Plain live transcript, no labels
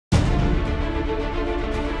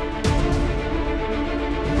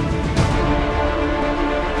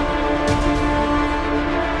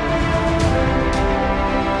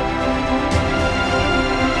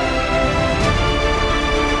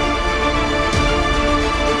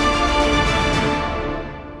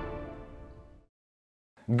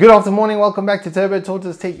Good afternoon, welcome back to Turbo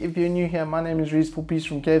Tortoise Tech. If you're new here, my name is Reese, full piece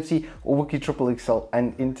from KFC or Wookie Triple XL,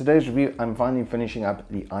 and in today's review, I'm finally finishing up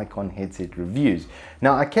the IKON headset reviews.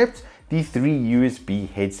 Now, I kept the 3 USB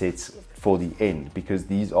headsets for the end because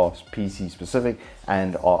these are PC specific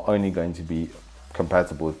and are only going to be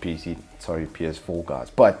compatible with PS4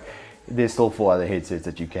 guys, but there's still 4 other headsets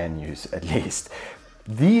that you can use at least.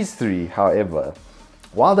 These 3, however,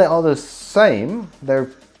 while they are the same,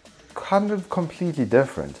 they're kind of completely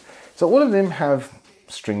different. So all of them have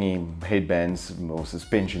stringy headbands or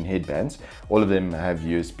suspension headbands. All of them have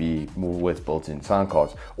USB with built-in sound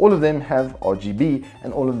cards. All of them have RGB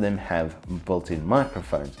and all of them have built-in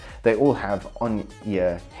microphones. They all have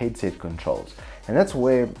on-ear headset controls, and that's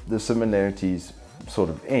where the similarities sort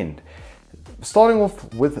of end. Starting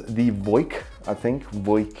off with the VoIK, I think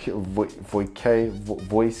voice,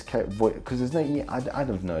 because there's no E, I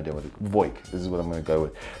don't know what VoIK. This is what I'm going to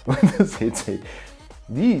go with this headset.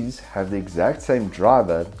 These have the exact same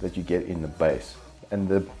driver that you get in the bass,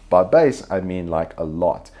 and by bass I mean like a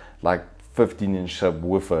lot, like 15-inch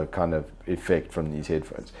subwoofer kind of effect from these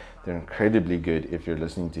headphones. They're incredibly good if you're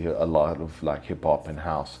listening to a lot of like hip hop and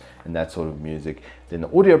house and that sort of music. Then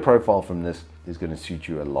the audio profile from this is going to suit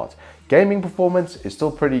you a lot. Gaming performance is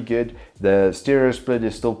still pretty good. The stereo split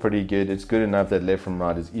is still pretty good. It's good enough that left from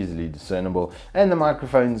right is easily discernible, and the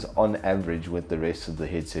microphone's on average with the rest of the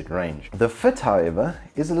headset range. The fit, however,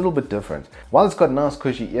 is a little bit different. While it's got nice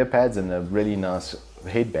cushy ear pads and a really nice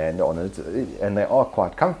headband on it, and they are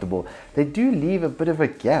quite comfortable, they do leave a bit of a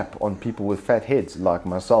gap on people with fat heads like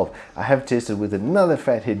myself. I have tested with another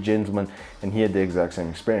fat head gentleman and he had the exact same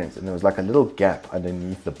experience, and there was like a little gap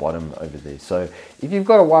underneath the bottom over there. So if you've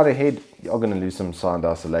got a wider head, you're going to lose some sound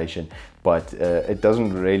isolation, but it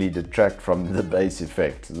doesn't really detract from the bass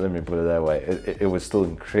effect. Let me put it that way. It was still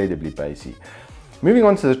incredibly bassy. Moving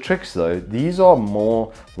on to the tricks though, these are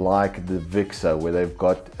more like the Vixer, where they've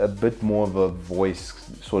got a bit more of a voice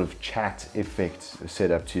sort of chat effect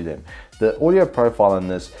set up to them. The audio profile on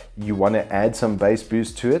this, you want to add some bass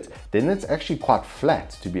boost to it, then it's actually quite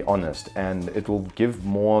flat, to be honest, and it will give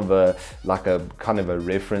more of a like a kind of a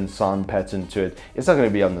reference sound pattern to it. It's not going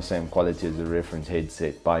to be on the same quality as a reference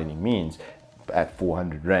headset by any means at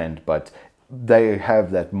 400 Rand, but they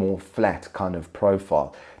have that more flat kind of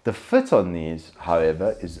profile. The fit on these,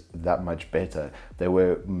 however, is that much better. They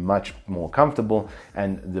were much more comfortable,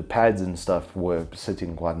 and the pads and stuff were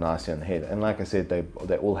sitting quite nicely on the head. And like I said,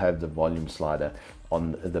 they all have the volume slider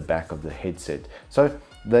on the back of the headset. So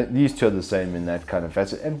these two are the same in that kind of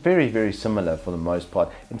facet, and very, very similar for the most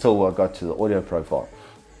part until I got to the audio profile.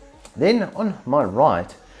 Then on my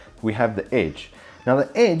right, we have the Edge. Now the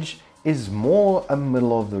Edge is more a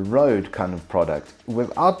middle of the road kind of product.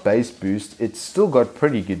 Without bass boost, it's still got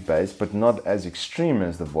pretty good bass, but not as extreme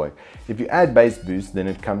as the VoIK. If you add bass boost, then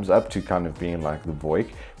it comes up to kind of being like the VoIK,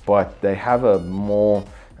 but they have a more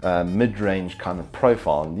mid-range kind of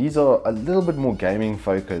profile. And these are a little bit more gaming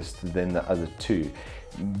focused than the other two.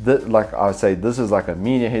 Like I say, this is like a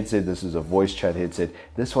media headset, this is a voice chat headset.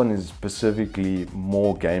 This one is specifically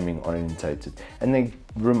more gaming orientated, and they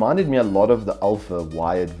reminded me a lot of the Alpha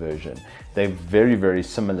wired version. They're very, very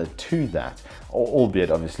similar to that,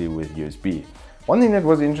 albeit obviously with USB. One thing that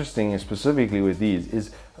was interesting specifically with these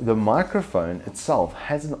is the microphone itself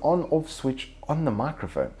has an on-off switch on the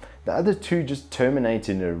microphone. The other two just terminate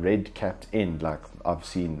in a red capped end, like I've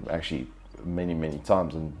seen actually many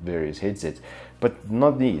times on various headsets, but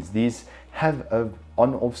not these. These have a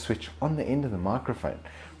on-off switch on the end of the microphone.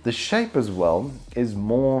 The shape as well is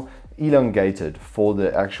more elongated for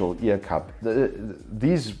the actual ear cup.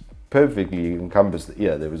 These perfectly encompass the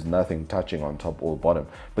ear. There was nothing touching on top or bottom,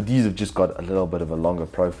 but these have just got a little bit of a longer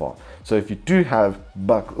profile. So if you do have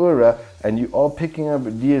Gooooooood and you are picking up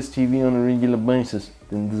DSTV on a regular basis,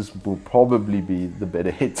 then this will probably be the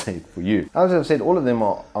better headset for you. As I've said, all of them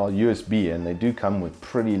are USB, and they do come with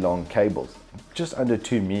pretty long cables. Just under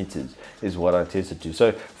 2 meters is what I tested to.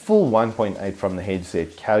 So full 1.8 from the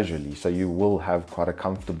headset casually. So you will have quite a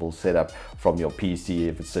comfortable setup from your PC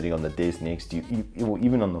if it's sitting on the desk next to you, or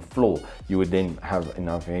even on the floor. You would then have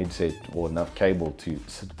enough headset or enough cable to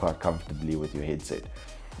sit quite comfortably with your headset.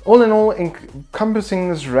 All in all, encompassing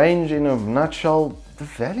this range in a nutshell, the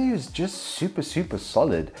value is just super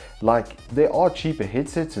solid. Like, there are cheaper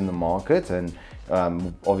headsets in the market, and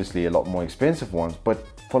obviously a lot more expensive ones, but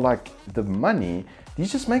for like the money,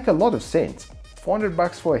 these just make a lot of sense. 400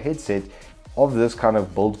 bucks for a headset of this kind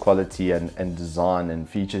of build quality and design and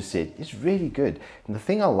feature set is really good. And the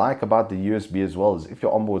thing I like about the USB as well is if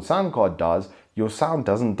your onboard sound card dies, your sound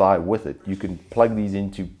doesn't die with it. You can plug these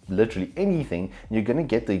into literally anything and you're going to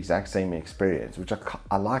get the exact same experience, which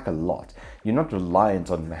I like a lot. You're not reliant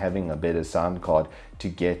on having a better sound card to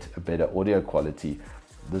get a better audio quality.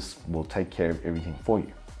 This will take care of everything for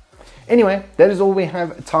you. Anyway, that is all we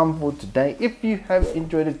have time for today. If you have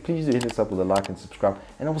enjoyed it, please do hit us up with a like and subscribe,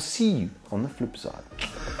 and I will see you on the flip side.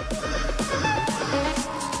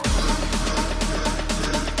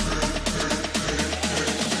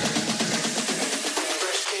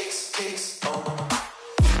 Peace.